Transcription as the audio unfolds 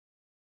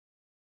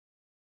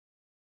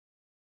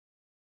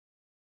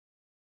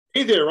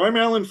Hey there, I'm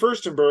Alan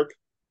Furstenberg,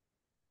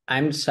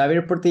 I'm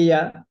Xavier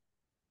Portilla,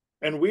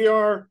 and we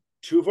are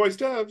Two Voice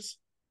Devs.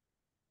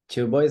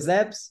 two boys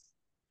devs.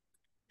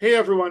 Hey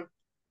everyone,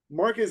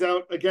 Mark is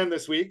out again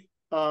this week,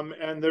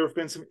 and there have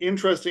been some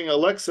interesting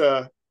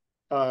Alexa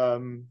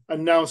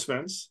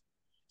announcements.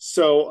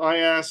 So I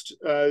asked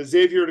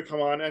Xavier to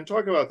come on and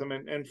talk about them.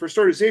 And for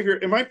starters,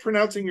 Xavier, am I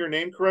pronouncing your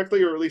name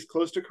correctly, or at least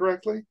close to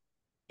correctly?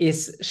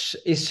 Is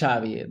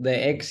Xavi.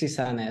 The X is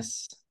an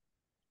S.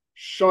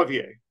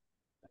 Xavier.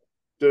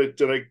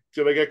 Did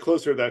I get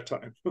closer that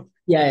time?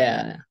 Yeah,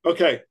 yeah.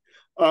 Okay.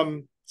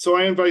 So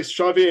I invite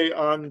Xavier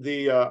on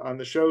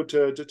the show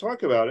to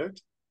talk about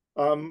it.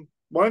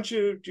 Why don't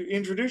you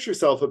introduce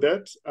yourself a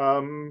bit?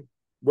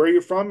 Where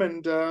you're from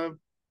and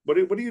what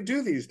do you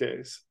do these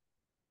days?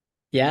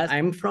 Yeah,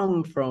 I'm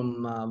from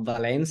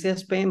Valencia,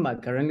 Spain,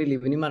 but currently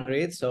living in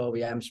Madrid. So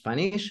yeah, I'm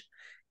Spanish,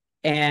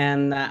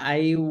 and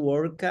I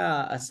work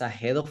as a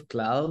head of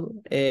cloud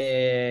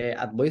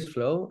at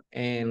VoiceFlow.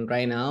 And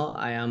right now,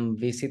 I am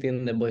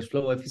visiting the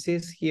VoiceFlow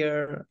offices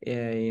here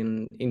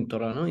in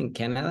Toronto, in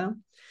Canada.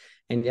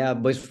 And yeah,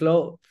 voice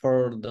flow,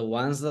 for the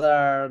ones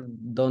that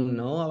don't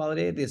know about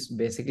it, is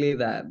basically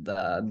that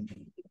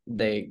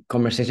the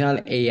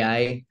conversational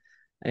AI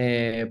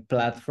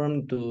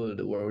platform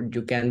where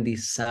you can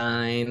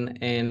design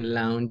and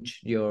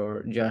launch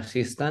your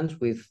assistants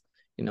with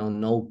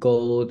no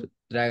code,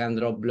 drag and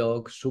drop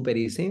blocks, super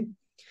easy,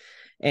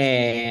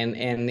 and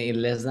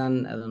in less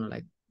than, I don't know,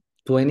 like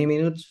 20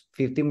 minutes,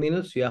 15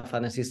 minutes, you have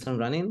an assistant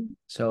running.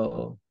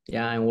 So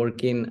yeah, I'm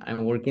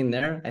working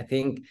there. I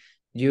think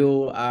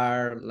you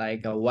are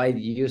like a wide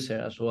user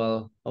as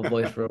well of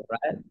VoiceFlow,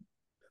 right?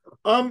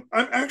 I'm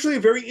actually a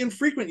very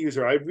infrequent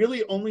user. I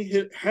really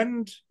only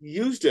hadn't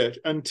used it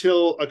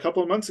until a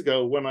couple of months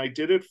ago when I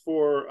did it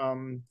for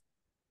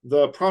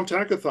the prompt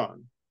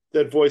hackathon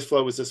that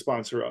VoiceFlow was a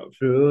sponsor of.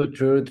 True,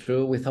 true,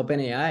 true. With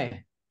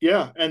OpenAI.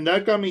 Yeah, and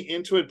that got me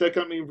into it. That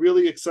got me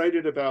really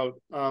excited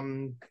about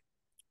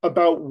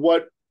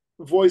what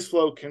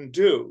VoiceFlow can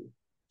do.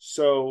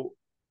 So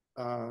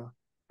uh,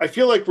 I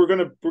feel like we're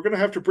gonna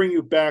have to bring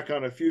you back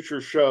on a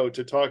future show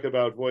to talk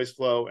about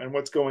VoiceFlow and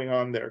what's going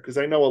on there because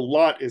I know a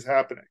lot is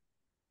happening.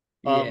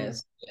 Um,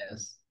 Yes,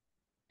 yes.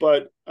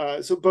 but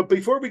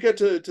before we get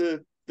to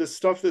the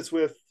stuff that's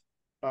with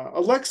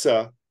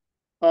Alexa,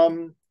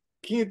 um,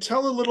 can you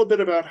tell a little bit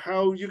about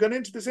how you got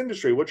into this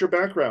industry? What your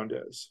background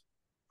is?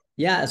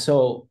 Yeah,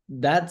 so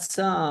that's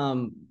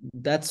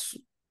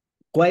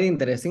quite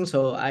interesting.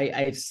 So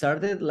I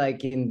started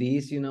like in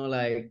this,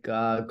 like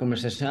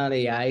conversational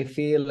AI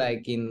field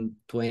like in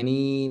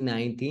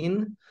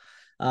 2019,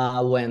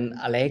 when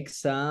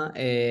Alexa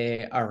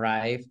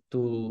arrived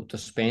to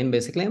Spain,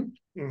 basically.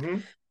 Mm-hmm.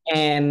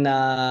 And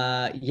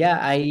yeah,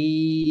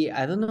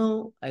 I don't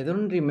know, I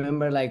don't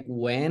remember like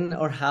when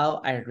or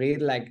how I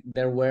read like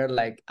there were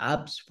like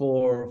apps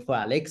for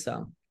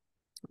Alexa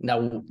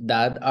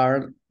that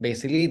are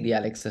basically the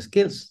Alexa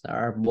skills. There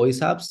are voice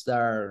apps that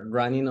are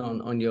running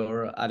on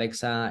your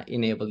Alexa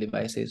enabled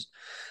devices.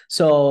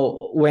 So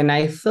when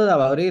I thought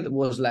about it, it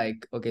was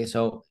like, okay,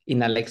 so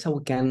in Alexa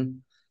we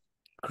can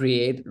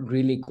create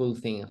really cool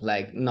things,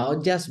 like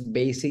not just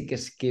basic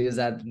skills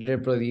that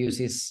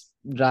reproduces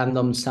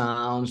random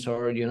sounds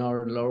or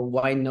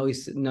white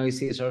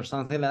noises or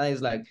something like that.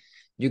 It's like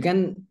you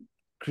can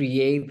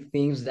create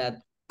things that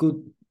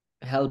could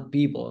help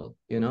people.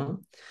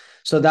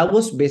 So that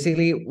was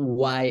basically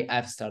why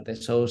I've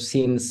started. So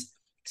since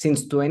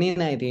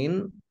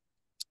 2019,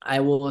 I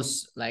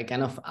was like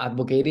kind of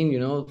advocating,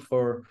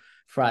 for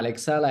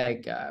Alexa.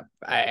 Like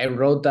I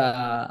wrote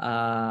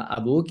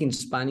a book in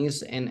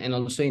Spanish and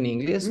also in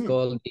English Mm.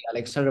 called The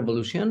Alexa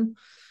Revolution.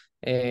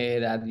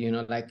 That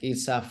like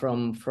it's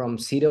from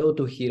zero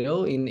to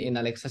hero in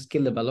Alexa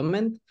skill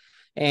development.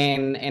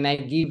 And I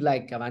give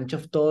like a bunch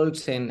of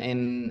talks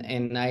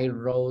and I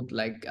wrote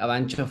like a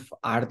bunch of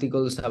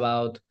articles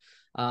about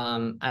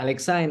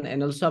Alexa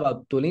and also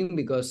about tooling,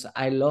 because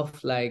I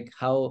love like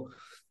how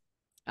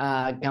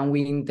can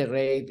we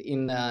integrate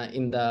in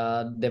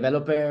the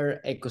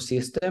developer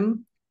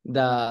ecosystem,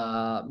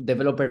 the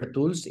developer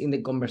tools in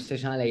the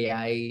conversational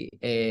AI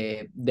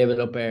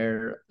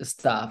developer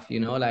stuff,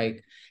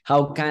 like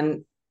how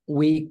can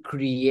we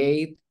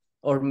create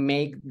or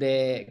make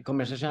the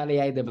conversational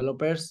AI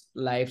developers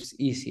lives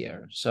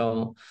easier.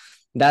 So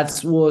that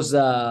was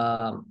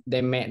the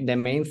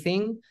main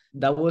thing.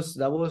 That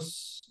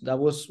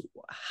was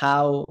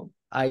how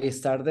I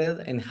started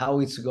and how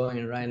it's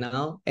going right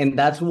now. And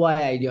that's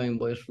why I joined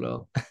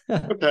VoiceFlow.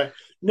 Okay.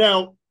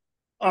 Now,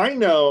 I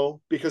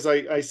know because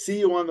I see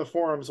you on the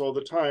forums all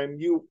the time.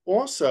 You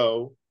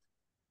also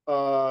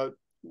uh,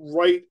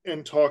 write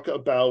and talk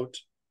about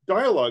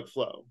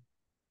Dialogflow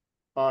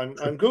on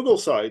Google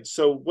side.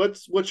 So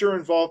what's your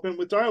involvement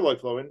with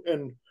Dialogflow?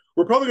 And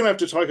we're probably going to have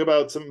to talk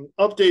about some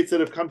updates that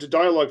have come to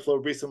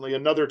Dialogflow recently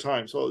another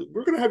time. So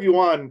we're going to have you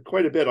on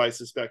quite a bit, I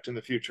suspect, in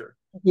the future.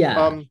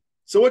 Yeah.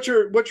 So what's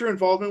your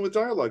involvement with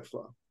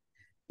Dialogflow?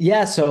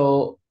 Yeah.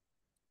 So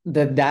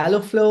the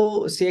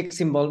Dialogflow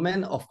CX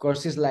involvement, of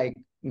course, is like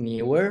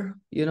newer,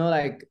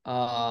 like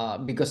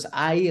because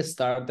I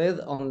started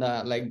on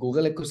the like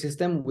Google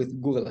ecosystem with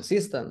Google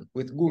Assistant,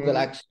 with Google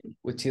Mm, Action,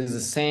 which is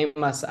the same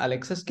as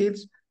Alexa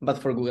skills, but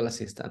for Google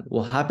Assistant.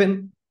 What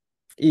happened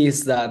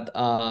is that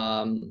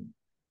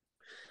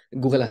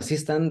Google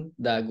Assistant,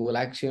 the Google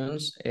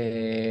Actions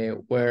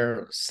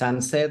were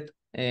sunset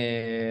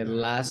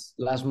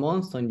last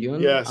month on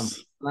June, yes.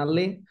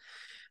 unfortunately.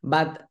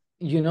 But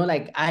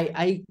like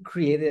I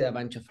created a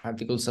bunch of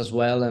articles as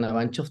well and a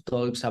bunch of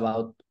talks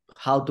about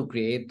how to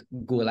create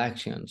Google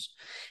Actions.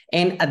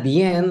 And at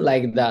the end,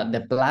 like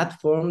the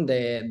platform,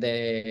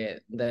 the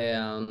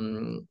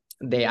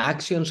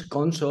Actions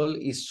console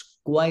is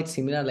quite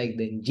similar, like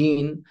the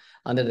engine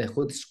under the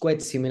hood is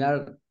quite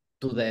similar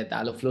to the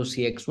Dialogflow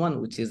CX1,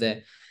 which is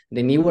the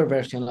newer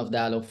version of the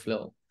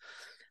Dialogflow.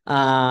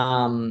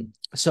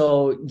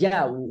 So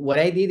yeah, what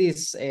I did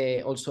is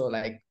also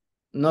like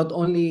not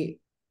only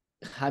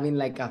having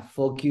like a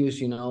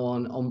focus,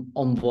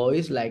 on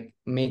voice, like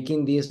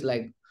making this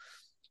like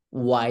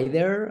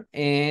wider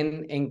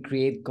and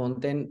create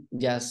content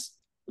just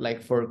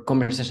like for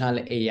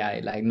conversational AI,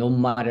 like no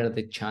matter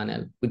the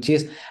channel, which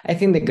is I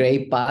think the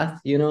great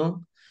path,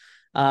 so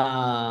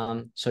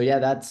yeah,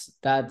 that's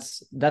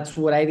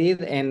what I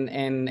did.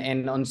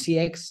 And on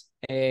CX,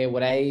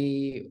 what I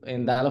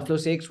in Dialogflow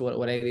 6,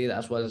 what I did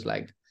as well is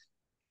like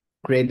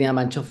creating a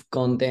bunch of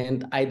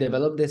content. I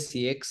developed the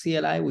CX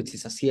CLI, which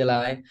is a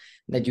CLI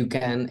that you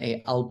can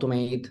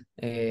automate.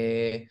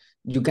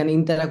 You can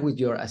interact with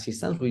your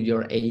assistants, with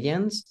your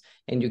agents,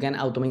 and you can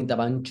automate a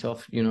bunch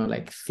of,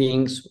 like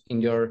things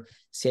in your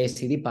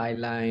CI/CD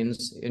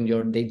pipelines, in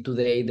your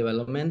day-to-day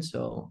development.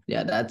 So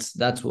yeah,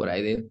 that's what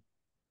I did.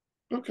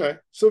 Okay.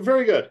 So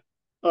very good.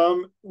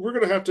 We're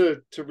going to have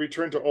to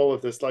return to all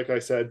of this, like I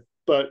said,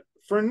 but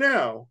for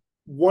now,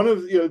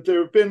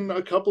 there have been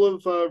a couple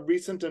of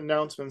recent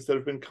announcements that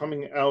have been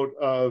coming out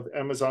of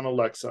Amazon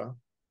Alexa,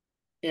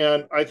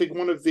 and I think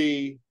one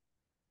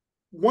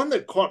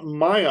that caught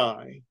my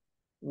eye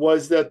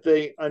was that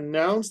they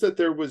announced that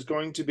there was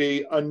going to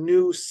be a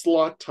new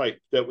slot type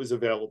that was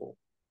available.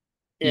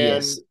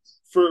 And Yes.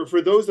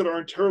 for those that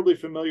aren't terribly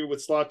familiar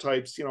with slot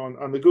types,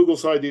 on the Google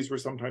side, these were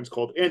sometimes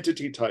called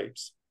entity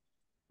types.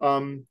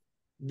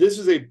 This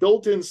is a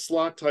built-in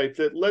slot type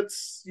that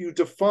lets you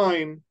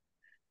define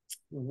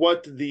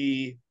what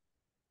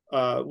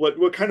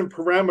what kind of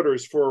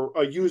parameters for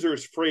a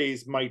user's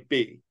phrase might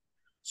be.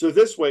 So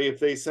this way, if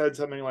they said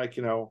something like,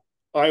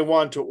 I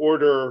want to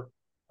order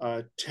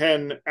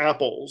 10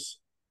 apples,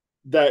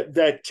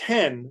 that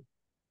 10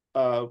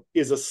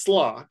 is a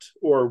slot,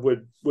 or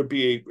would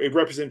be a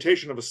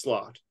representation of a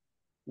slot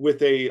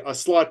with a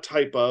slot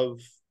type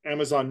of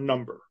Amazon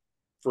number,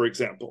 for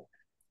example.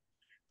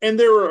 And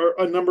there are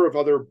a number of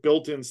other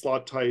built-in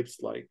slot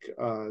types like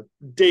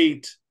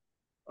date,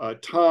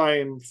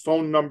 time,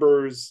 phone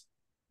numbers.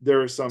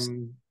 There are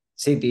some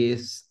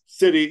Cities.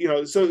 city,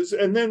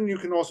 and then you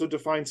can also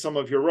define some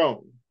of your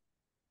own.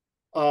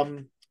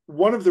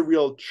 One of the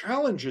real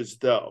challenges,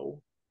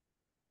 though,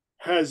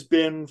 has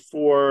been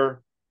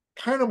for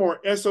kind of more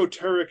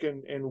esoteric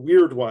and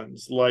weird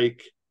ones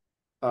like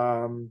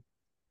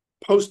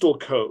postal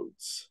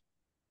codes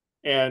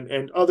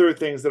and other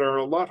things that are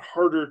a lot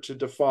harder to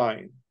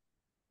define.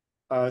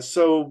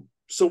 So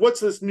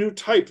what's this new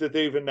type that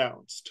they've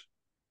announced?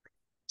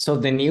 So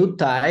the new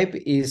type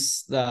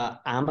is the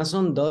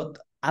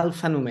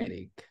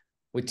Amazon.alphanumeric,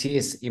 which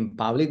is in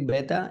public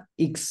beta,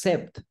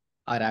 except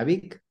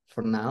Arabic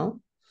for now.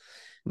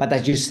 But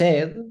as you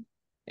said,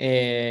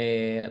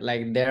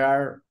 like there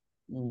are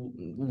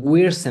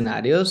weird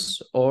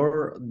scenarios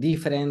or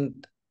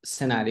different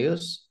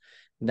scenarios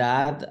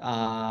that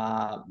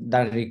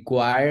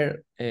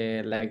require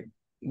like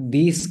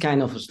this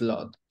kind of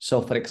slot. So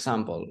for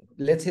example,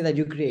 let's say that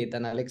you create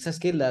an Alexa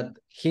skill that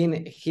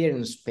here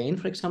in Spain,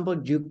 for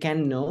example, you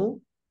can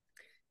know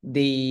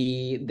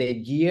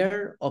the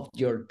year of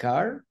your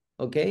car,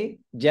 okay?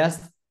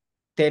 Just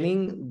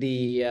telling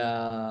the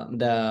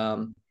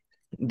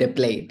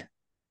plate,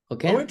 Oh,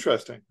 okay?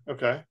 interesting.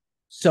 Okay.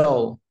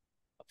 So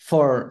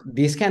for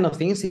these kind of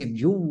things, if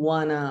you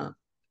wanna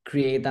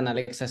create an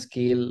Alexa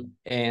skill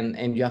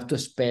and you have to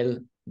spell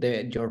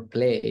your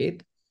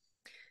plate,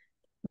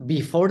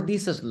 before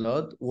this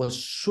slot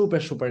was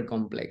super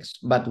complex,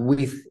 but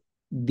with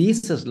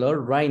this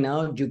slot right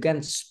now you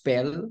can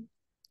spell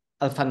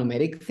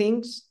alphanumeric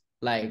things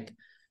like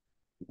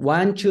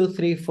 1, 2,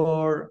 3,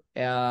 4,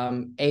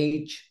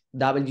 H,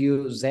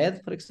 W, Z,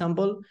 for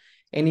example,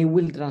 and it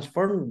will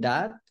transform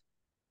that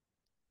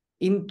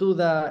into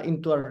a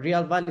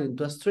real value,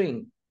 into a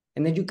string,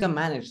 and then you can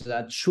manage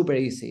that super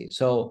easy.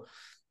 So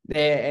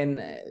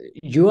and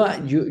you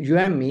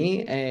and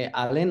me,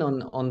 Alan,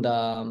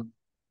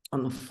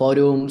 on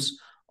forums,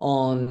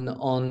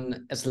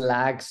 on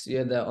Slacks,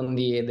 on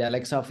the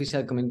Alexa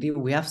official community,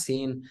 we have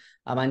seen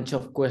a bunch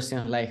of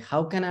questions like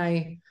how can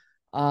I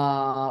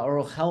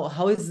or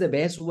how is the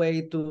best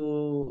way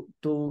to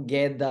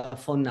get the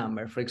phone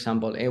number, for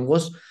example. It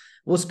was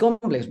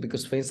complex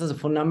because, for instance, the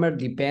phone number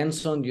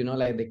depends on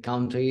like the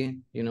country,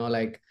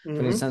 like for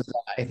Mm-hmm. instance,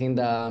 I think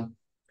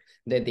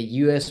the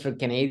US or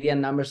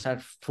Canadian numbers are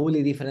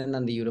fully different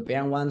than the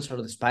European ones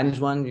or the Spanish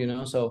one, you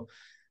know. So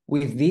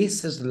with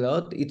this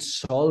slot, it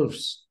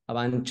solves a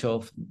bunch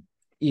of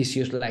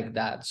issues like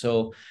that.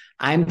 So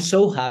I'm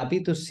so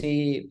happy to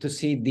see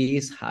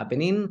this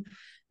happening.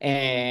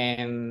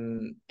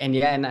 And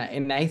yeah,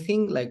 and I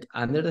think like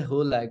under the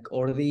hood, like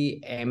all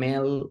the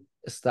ML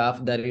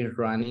stuff that is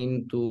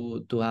running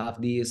to have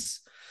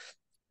these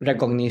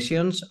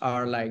recognitions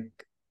are like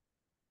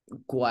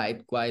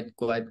quite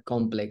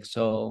complex.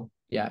 So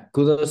yeah,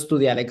 kudos to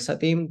the Alexa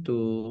team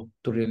to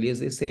release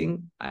this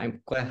thing.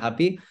 I'm quite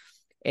happy,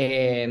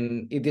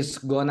 and it is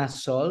gonna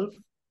solve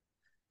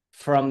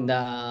from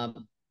the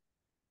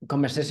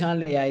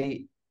conversational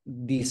AI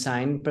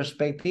design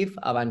perspective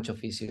a bunch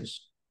of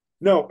issues.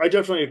 No, I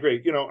definitely agree.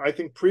 I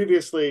think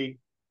previously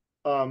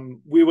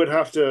we would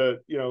have to,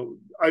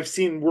 I've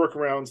seen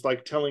workarounds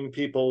like telling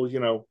people,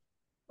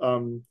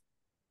 um,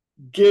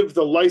 give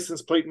the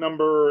license plate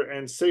number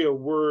and say a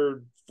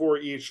word for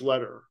each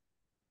letter.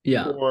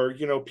 Yeah. Or,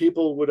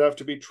 people would have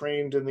to be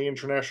trained in the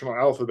international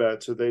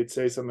alphabet. So they'd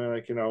say something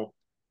like,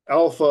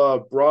 Alpha,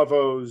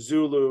 Bravo,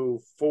 Zulu,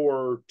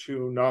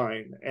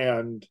 429.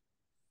 And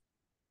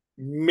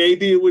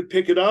maybe it would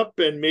pick it up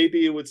and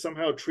maybe it would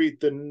somehow treat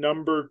the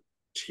number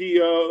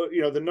TO,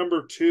 the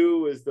number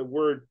two is the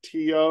word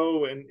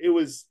TO. And it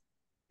was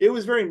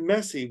very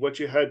messy what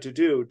you had to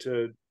do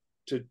to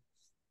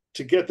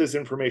get this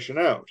information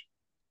out.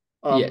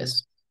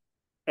 Yes.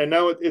 And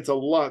now it's a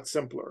lot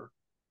simpler.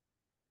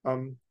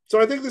 So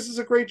I think this is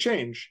a great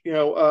change.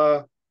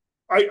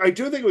 I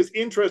do think it was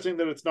interesting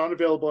that it's not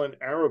available in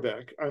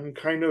Arabic. I'm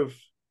kind of,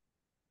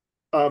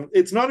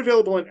 it's not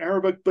available in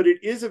Arabic, but it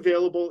is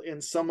available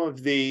in some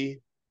of the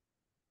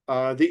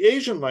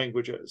Asian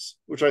languages,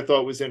 which I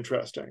thought was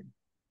interesting.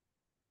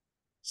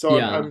 So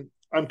Yeah.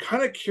 I'm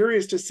kind of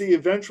curious to see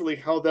eventually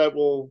how that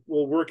will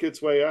work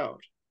its way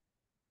out.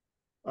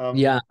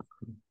 Yeah.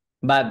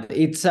 But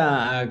it's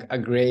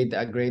a great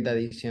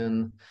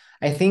addition.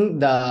 I think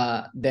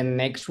the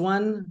next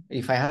one,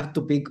 if I have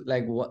to pick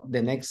like what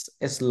the next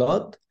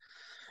slot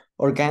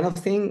or kind of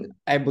thing,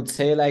 I would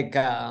say like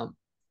a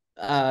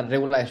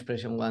regular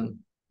expression one.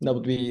 That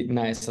would be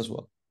nice as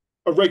well.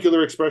 A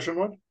regular expression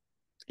one,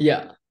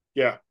 Yeah.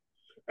 yeah,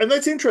 and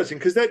that's interesting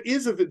because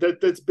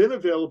that's been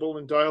available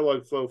in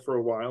Dialogflow for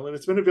a while, and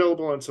it's been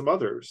available on some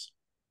others.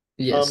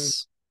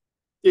 Yes.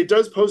 It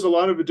does pose a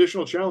lot of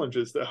additional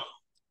challenges, though.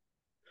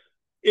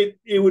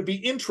 It would be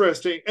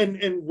interesting,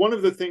 and one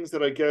of the things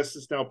that I guess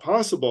is now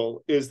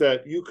possible is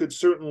that you could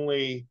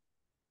certainly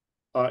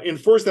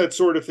enforce that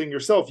sort of thing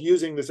yourself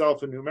using this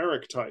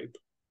alphanumeric type.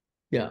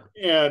 Yeah.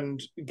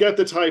 And get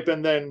the type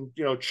and then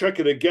check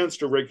it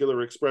against a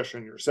regular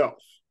expression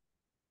yourself.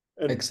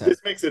 And this Exactly.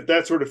 makes it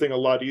that sort of thing a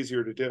lot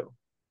easier to do.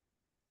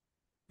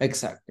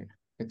 Exactly.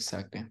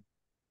 Exactly.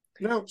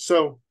 No,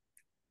 so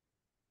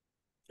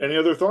any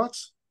other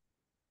thoughts?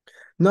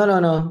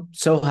 No.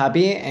 So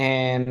happy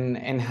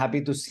and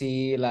happy to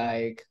see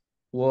like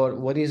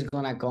what is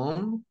gonna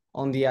come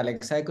on the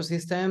Alexa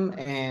ecosystem.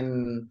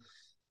 And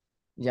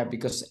yeah,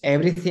 because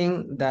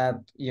everything that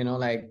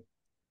like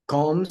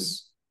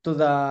comes to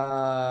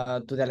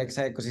the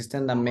Alexa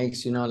ecosystem that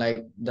makes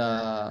like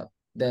the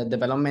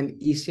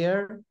development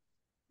easier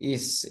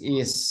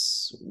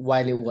is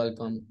widely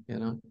welcome.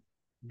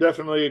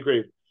 Definitely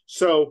agreed.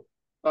 So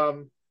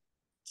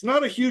it's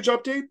not a huge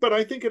update, but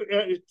I think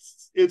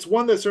it's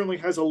one that certainly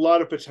has a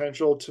lot of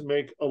potential to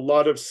make a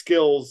lot of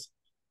skills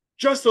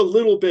just a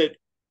little bit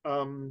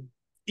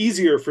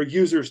easier for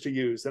users to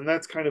use, and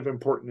that's kind of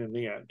important in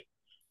the end.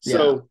 Yeah.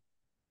 So,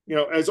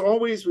 as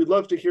always, we'd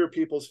love to hear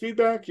people's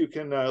feedback. You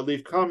can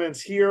leave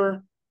comments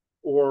here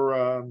or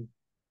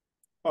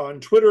on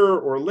Twitter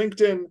or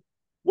LinkedIn.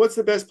 What's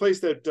the best place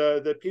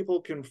that people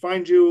can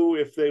find you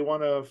if they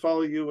want to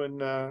follow you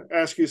and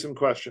ask you some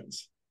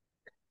questions?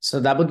 So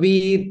that would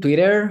be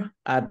Twitter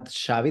at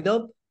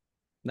Shavidop.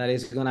 That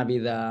is gonna be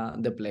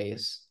the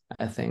place,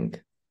 I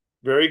think.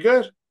 Very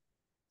good.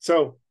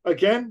 So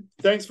again,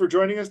 thanks for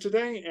joining us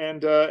today,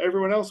 and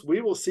everyone else,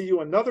 we will see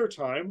you another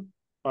time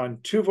on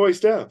Two Voice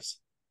Devs.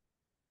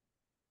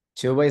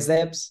 Two Voice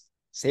Devs.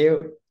 See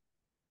you.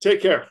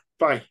 Take care.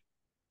 Bye.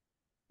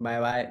 Bye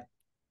bye.